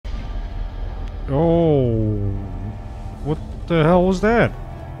Oh, what the hell was that?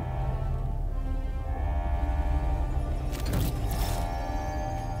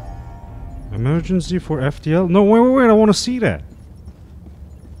 Emergency for FTL? No, wait, I want to see that.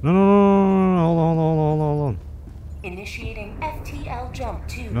 No, hold on. Initiating FTL jump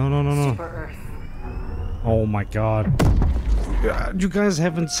to No. Super Earth. Oh my god. You guys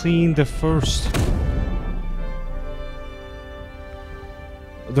haven't seen the first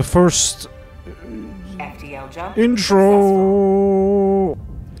FTL jump intro.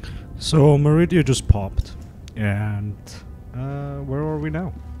 So Meridia just popped, and where are we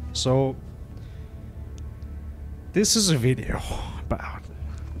now? So this is a video about,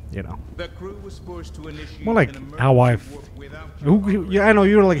 you know, the crew was forced to initiate more like how yeah, I know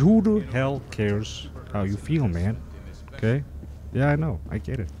you're like, who the hell cares how you feel, man? Okay, yeah, I know, I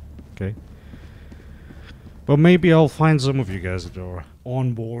get it. Okay, but maybe I'll find some of you guys that are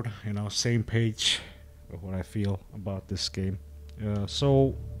on board, you know, same page of what I feel about this game.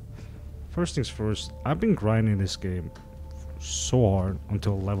 So first things first, I've been grinding this game so hard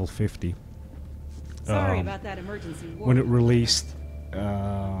until level 50. Sorry about that emergency when it released.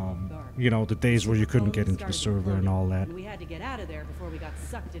 You know, the days where you couldn't get into the server and all that. We had to get out of there before we got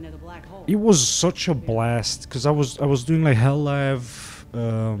sucked into the black hole. It was such a blast because I was doing like Hell-Live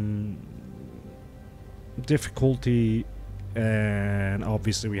difficulty, and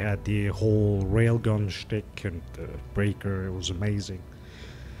obviously we had the whole railgun shtick and breaker. It was amazing.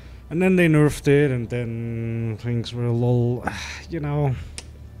 And then they nerfed it, and then things were a little, you know,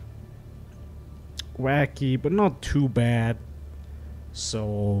 wacky, but not too bad.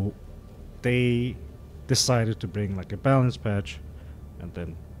 So they decided to bring like a balance patch, and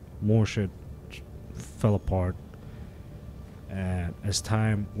then more shit fell apart. And as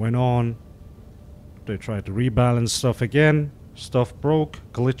time went on, they tried to rebalance stuff again. Stuff broke,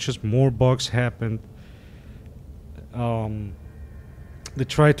 glitches, more bugs happened. They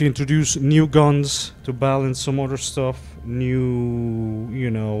tried to introduce new guns to balance some other stuff, new,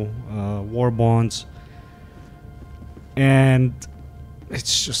 you know, war bonds, and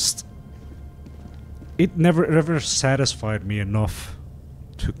it's just, it never ever satisfied me enough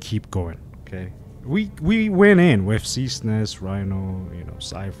to keep going. Okay, we went in with CSNES, Rhino, you know,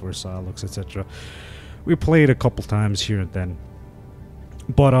 Cypher, Silux, etc. We played a couple times here and then,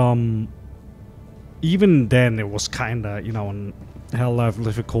 but even then it was kinda, you know, on Hell-Live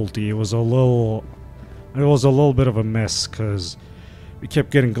difficulty, it was a little bit of a mess because we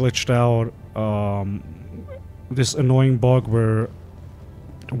kept getting glitched out. This annoying bug where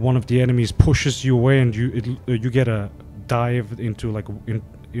one of the enemies pushes you away and you get a dive into like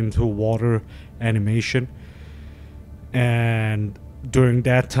into water animation, and during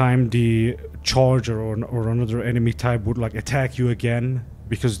that time the charger or another enemy type would like attack you again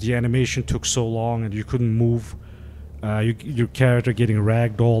because the animation took so long and you couldn't move. Your character getting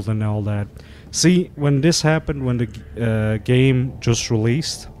ragdolled and all that. See, when this happened, when the game just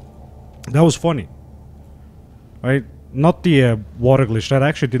released, that was funny, right? Not the water glitch, that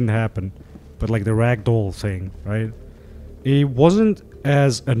actually didn't happen, but like the ragdoll thing, right? It wasn't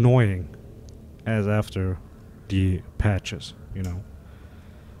as annoying as after the patches, you know.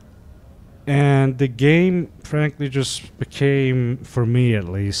 And the game, frankly, just became, for me at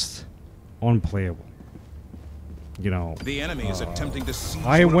least, unplayable. You know, the enemy is attempting to seize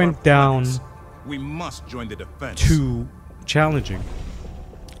I went down. We must join the defense. Too challenging.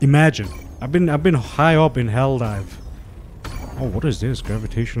 Imagine, I've been high up in Hell-Dive. Oh, what is this?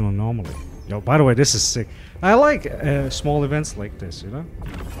 Gravitational anomaly. Yo, by the way, this is sick. I like small events like this, you know?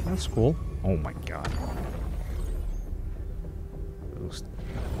 That's cool. Oh my god. That looks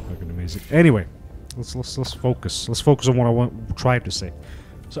fucking amazing. Anyway, let's focus. Let's focus on what I tried to say.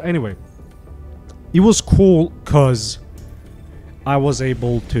 So anyway, it was cool because I was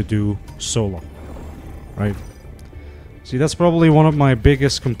able to do solo, right? See, that's probably one of my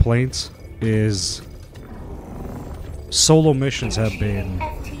biggest complaints is solo missions have been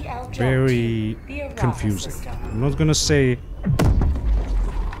very confusing. I'm not gonna say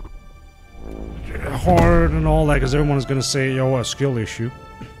hard and all that because everyone's gonna say, yo, a skill issue.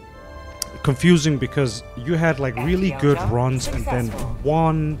 Confusing because you had like really good runs and then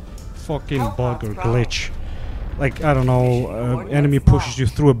one fucking bug or glitch, like I don't know, enemy pushes you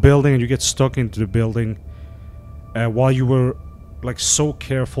through a building and you get stuck into the building while you were like so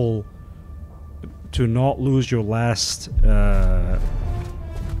careful to not lose your last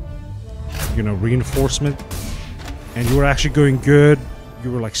you know, reinforcement, and you were actually going good.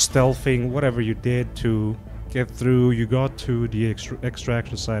 You were like stealthing whatever you did to get through. You got to the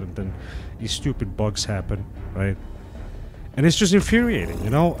extraction site and then these stupid bugs happen, right? And it's just infuriating, you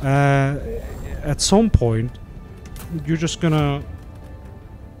know? at some point, you're just gonna...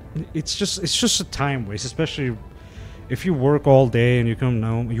 It's just a time waste, especially if you work all day and you come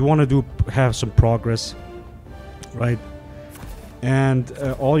home. You want to have some progress, right? And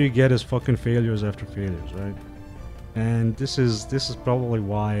all you get is fucking failures after failures, right? And this is probably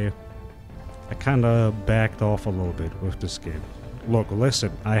why I kind of backed off a little bit with this game. Look,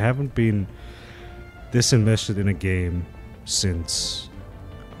 listen, I haven't been this invested in a game since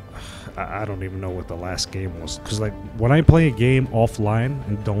I don't even know what the last game was. Because like when I play a game offline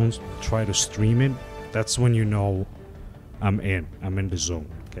and don't try to stream it, that's when you know I'm in the zone.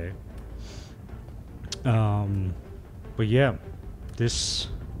 Okay. But yeah, this,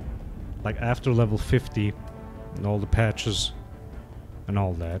 like after level 50 and all the patches and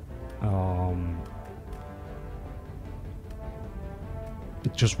all that,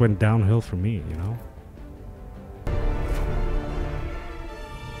 it just went downhill for me, you know.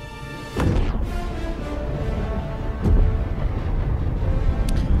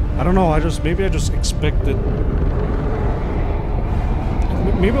 I don't know, maybe I just expected...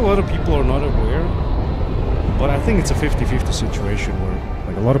 Maybe a lot of people are not aware, but I think it's a 50-50 situation where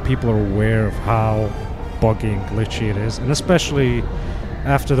like a lot of people are aware of how buggy and glitchy it is, and especially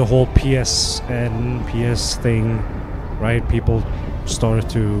after the whole PSN, PS thing, right? People started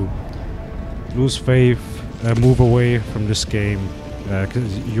to lose faith, move away from this game,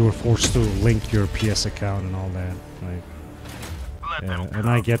 because you were forced to link your PS account and all that, right? Yeah, and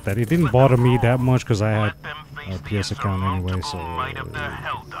I get that. It didn't bother me that much because I had a PS account anyway, so...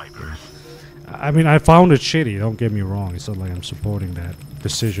 I mean, I found it shitty, don't get me wrong. It's not like I'm supporting that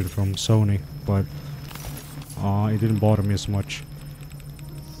decision from Sony, but it didn't bother me as much.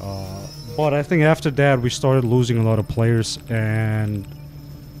 But I think after that we started losing a lot of players, and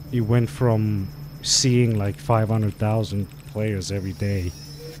it went from seeing like 500,000 players every day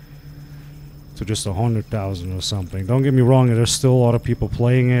to just 100,000 or something. Don't get me wrong, there's still a lot of people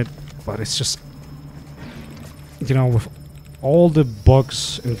playing it, but it's just, you know, with all the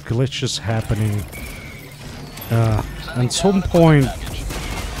bugs and glitches happening, at some point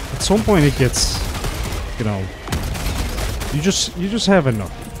it gets, you know, you just have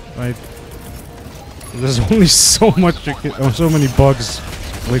enough, right? There's only so much you can, or so many bugs,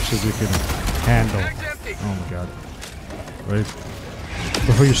 glitches you can handle. Oh my god! Right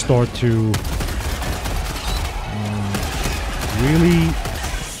before you start to really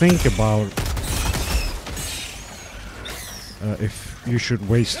think about if you should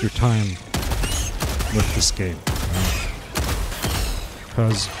waste your time with this game.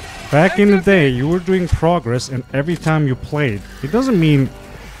 Because back in the day, you were doing progress, and every time you played, it doesn't mean...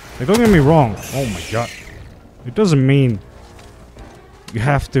 Like, don't get me wrong. Oh my god. It doesn't mean you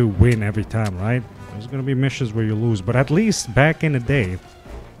have to win every time, right? There's gonna be missions where you lose, but at least back in the day,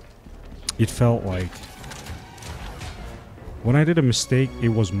 it felt like when I did a mistake, it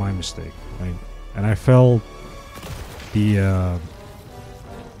was my mistake, right? And I felt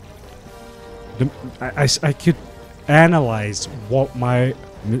I could analyze what my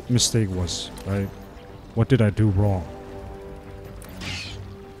mistake was, right? What did I do wrong?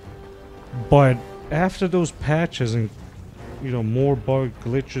 But after those patches and, you know, more bug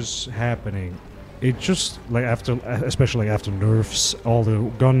glitches happening, it just, like after, especially after nerfs, all the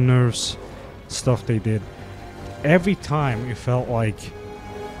gun nerfs, stuff they did, every time it felt like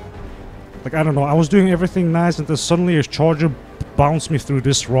I don't know, I was doing everything nice, and then suddenly a charger bounced me through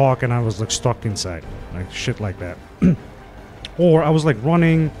this rock and I was like stuck inside, like shit like that. Or I was like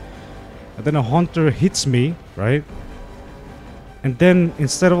running, and then a hunter hits me, right? And then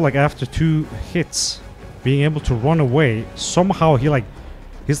instead of like after 2 hits being able to run away, somehow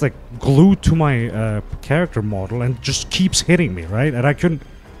he's like glued to my character model and just keeps hitting me, right? And I couldn't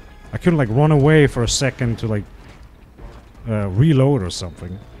like run away for a second to like reload or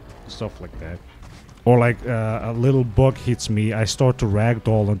something, stuff like that. Or like a little bug hits me, I start to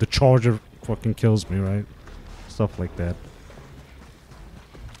ragdoll and the charger fucking kills me, right? Stuff like that.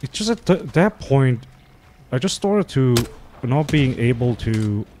 It's just at that point, I just started to not being able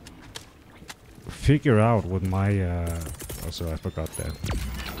to figure out what my oh, sorry, I forgot that.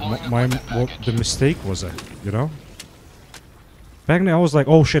 What the mistake was, you know? Back then I was like,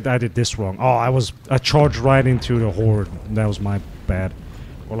 oh shit, I did this wrong. Oh, I charged right into the horde. That was my bad.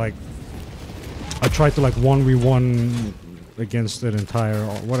 Or like, I tried to like 1v1 against an entire,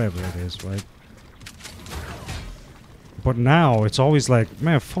 or whatever it is, right? But now it's always like,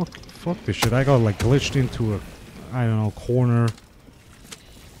 man, fuck this shit. I got like glitched into a, I don't know, corner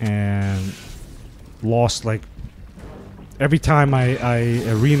and lost like every time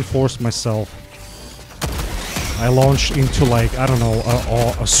I reinforced myself, I launched into like, I don't know,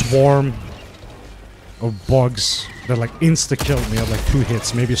 a swarm or bugs that like insta-killed me at like 2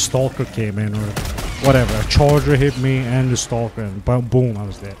 hits. Maybe a stalker came in or whatever. A charger hit me and the stalker, and boom, I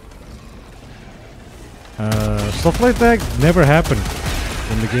was dead. Stuff like that never happened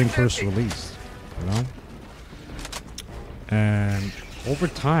when the game first released, you know? And over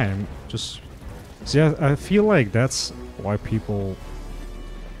time, just... See, I feel like that's why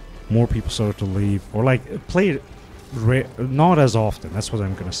more people started to leave, or like play not as often. That's what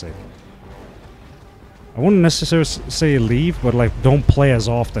I'm gonna say. I wouldn't necessarily say leave, but like don't play as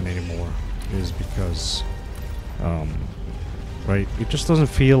often anymore, is because right, it just doesn't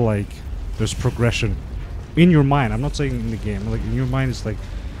feel like there's progression in your mind. I'm not saying in the game, like in your mind it's like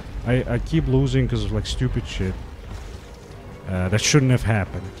I keep losing because of like stupid shit that shouldn't have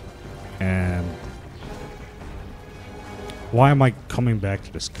happened, and why am I coming back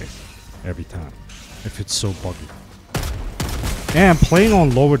to this game every time if it's so buggy? And playing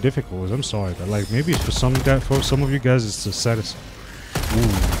on lower difficulties. I'm sorry, but like maybe it's for some of you guys it's to satisfy.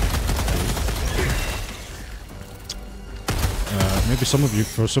 Maybe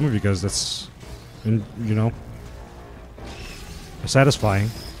for some of you guys that's, you know, satisfying.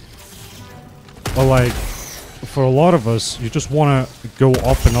 But like for a lot of us, you just want to go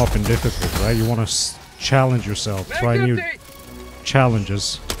up and up in difficulty, right? You want to challenge yourself, try new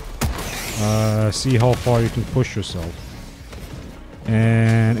challenges, see how far you can push yourself.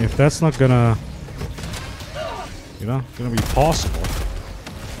 And if that's not gonna, you know, gonna be possible,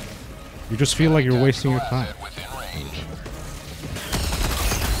 you just feel like you're wasting your time.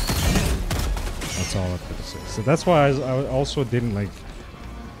 That's all I've got to say. So that's why I also didn't like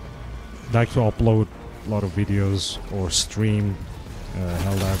to upload a lot of videos or stream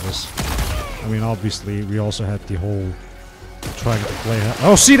Helldivers. I mean, obviously, we also had the whole trying to play.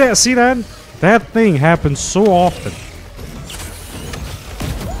 Oh, see that? See that? That thing happens so often.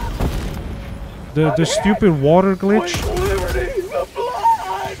 The stupid water glitch. Oh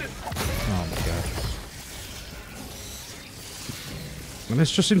my god. And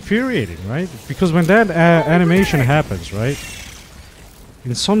it's just infuriating, right? Because when that animation happens, right?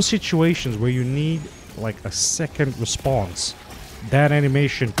 In some situations where you need like a second response, that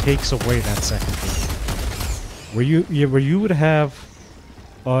animation takes away that second. Where you would have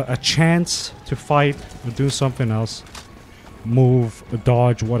a chance to fight or do something else, move,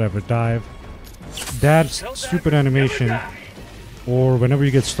 dodge, whatever, dive. That stupid animation, or whenever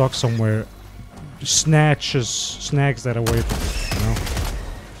you get stuck somewhere, snags that away from you, you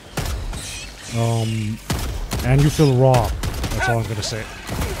know? And you feel robbed. That's all I'm gonna say.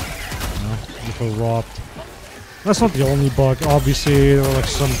 You know? You feel robbed. That's not the only bug. Obviously, there are like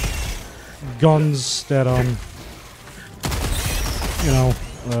some guns that you know,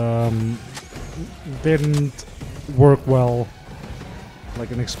 didn't work well.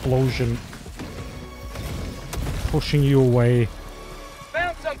 Like an explosion pushing you away.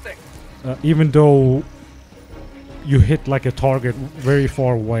 Found something. Even though you hit like a target very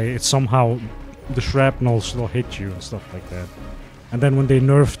far away, it somehow the shrapnel still hit you and stuff like that. And then when they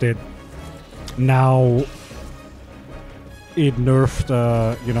nerfed it, now it nerfed,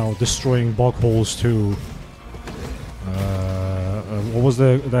 you know, destroying bug holes too. What was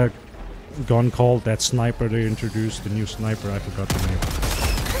that gun called? That sniper they introduced, the new sniper, I forgot the name.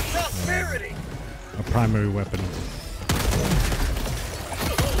 A primary weapon.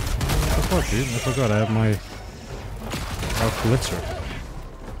 What the fuck, dude? I forgot I have my Arc Blitzer.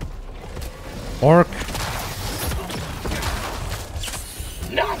 Arc!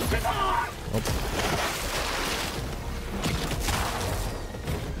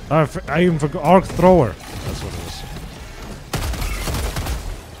 Oh. I even forgot Arc Thrower. That's what it was.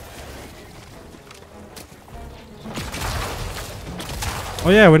 Oh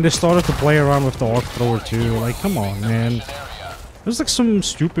yeah, when they started to play around with the Arc Thrower too, like, come on, man. There's like some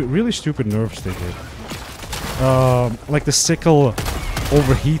stupid, really stupid nerfs they did. Like the sickle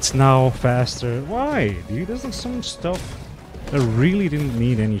overheats now faster. Why, dude? There's like some stuff that really didn't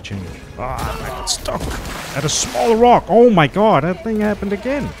need any change. Ah, I got stuck at a small rock. Oh my god, that thing happened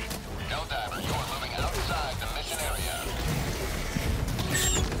again.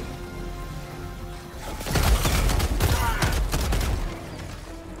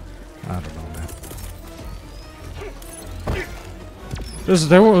 I don't know, man.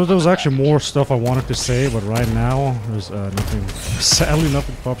 There was actually more stuff I wanted to say, but right now there's nothing. Sadly,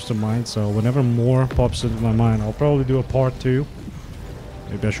 nothing pops to mind. So whenever more pops into my mind, I'll probably do a part 2.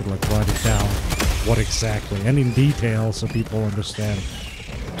 Maybe I should like write it down, what exactly, and in detail, so people understand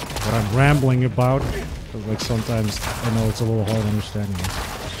what I'm rambling about. Because like sometimes I know it's a little hard understanding.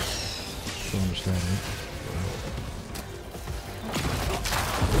 To understand it.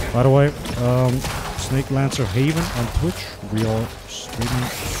 By the way, SnakeLancerHaven on Twitch. We are streaming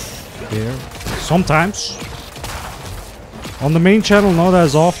there sometimes. On the main channel, not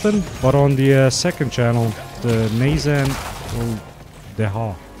as often, but on the second channel, the Nazan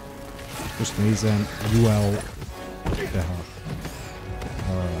Deha. Just Nazan UL Deha.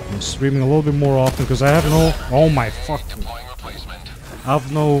 I'm streaming a little bit more often because I have no. Oh my fuck. I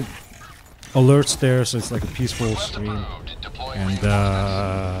have no alerts there, so it's like a peaceful stream. And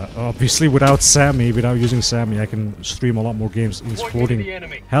obviously, without Sammy, without using Sammy, I can stream a lot more games, including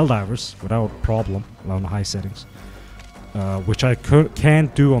Helldivers, without problem on high settings. Which I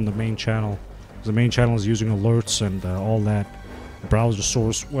can't do on the main channel. The main channel is using alerts and all that browser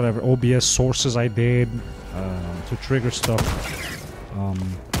source, whatever OBS sources I did to trigger stuff.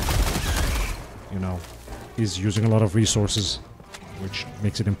 You know, is using a lot of resources, which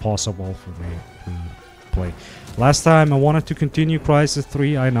makes it impossible for me to play. Last time I wanted to continue Crysis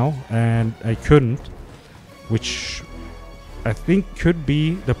 3, I know, and I couldn't, which I think could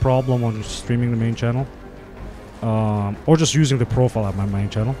be the problem on streaming the main channel. Or just using the profile at my main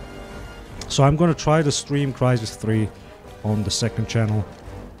channel. So I'm gonna try to stream Crysis 3 on the second channel,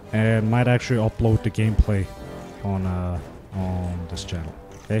 and might actually upload the gameplay on this channel.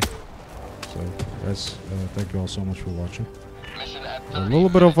 Okay. So guys, thank you all so much for watching. A little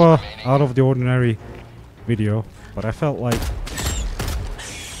bit of a out of the ordinary video, but I felt like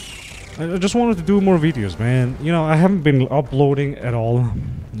I just wanted to do more videos, man. You know, I haven't been uploading at all,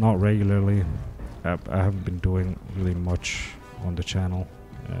 not regularly. I haven't been doing really much on the channel.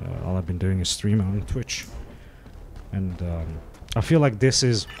 All I've been doing is streaming on Twitch, and I feel like this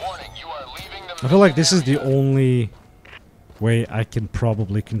is. I feel like this is the only way I can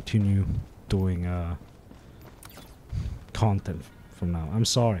probably continue doing content from now. I'm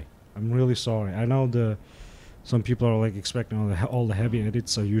sorry. I'm really sorry. I know some people are like expecting all the heavy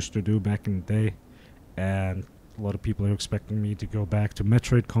edits I used to do back in the day, and a lot of people are expecting me to go back to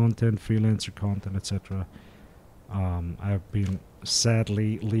Metroid content, freelancer content, etc. I've been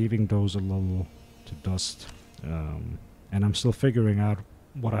sadly leaving those a little to dust, and I'm still figuring out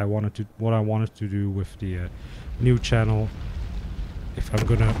what I wanted to do with the new channel. If I'm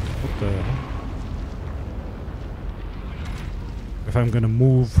gonna if I'm gonna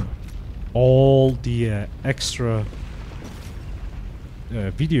move all the extra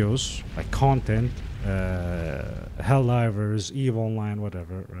videos, like content, Helldivers, EVE Online,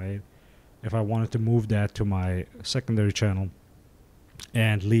 whatever, right? If I wanted to move that to my secondary channel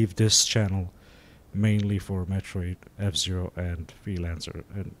and leave this channel mainly for Metroid, F-Zero, and Freelancer,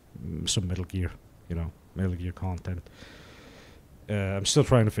 and some Metal Gear, you know, Metal Gear content. I'm still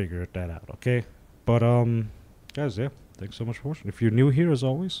trying to figure that out, okay? But, guys, yeah, thanks so much for watching. If you're new here, as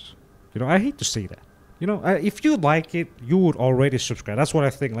always, you know, I hate to say that. You know, if you like it, you would already subscribe. That's what I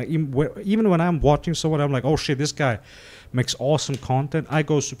think. Like, even when I'm watching someone, I'm like, oh shit, this guy makes awesome content, I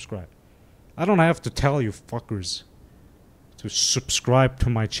go subscribe. I don't have to tell you fuckers to subscribe to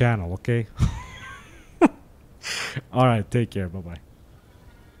my channel, okay? Alright, take care, bye-bye.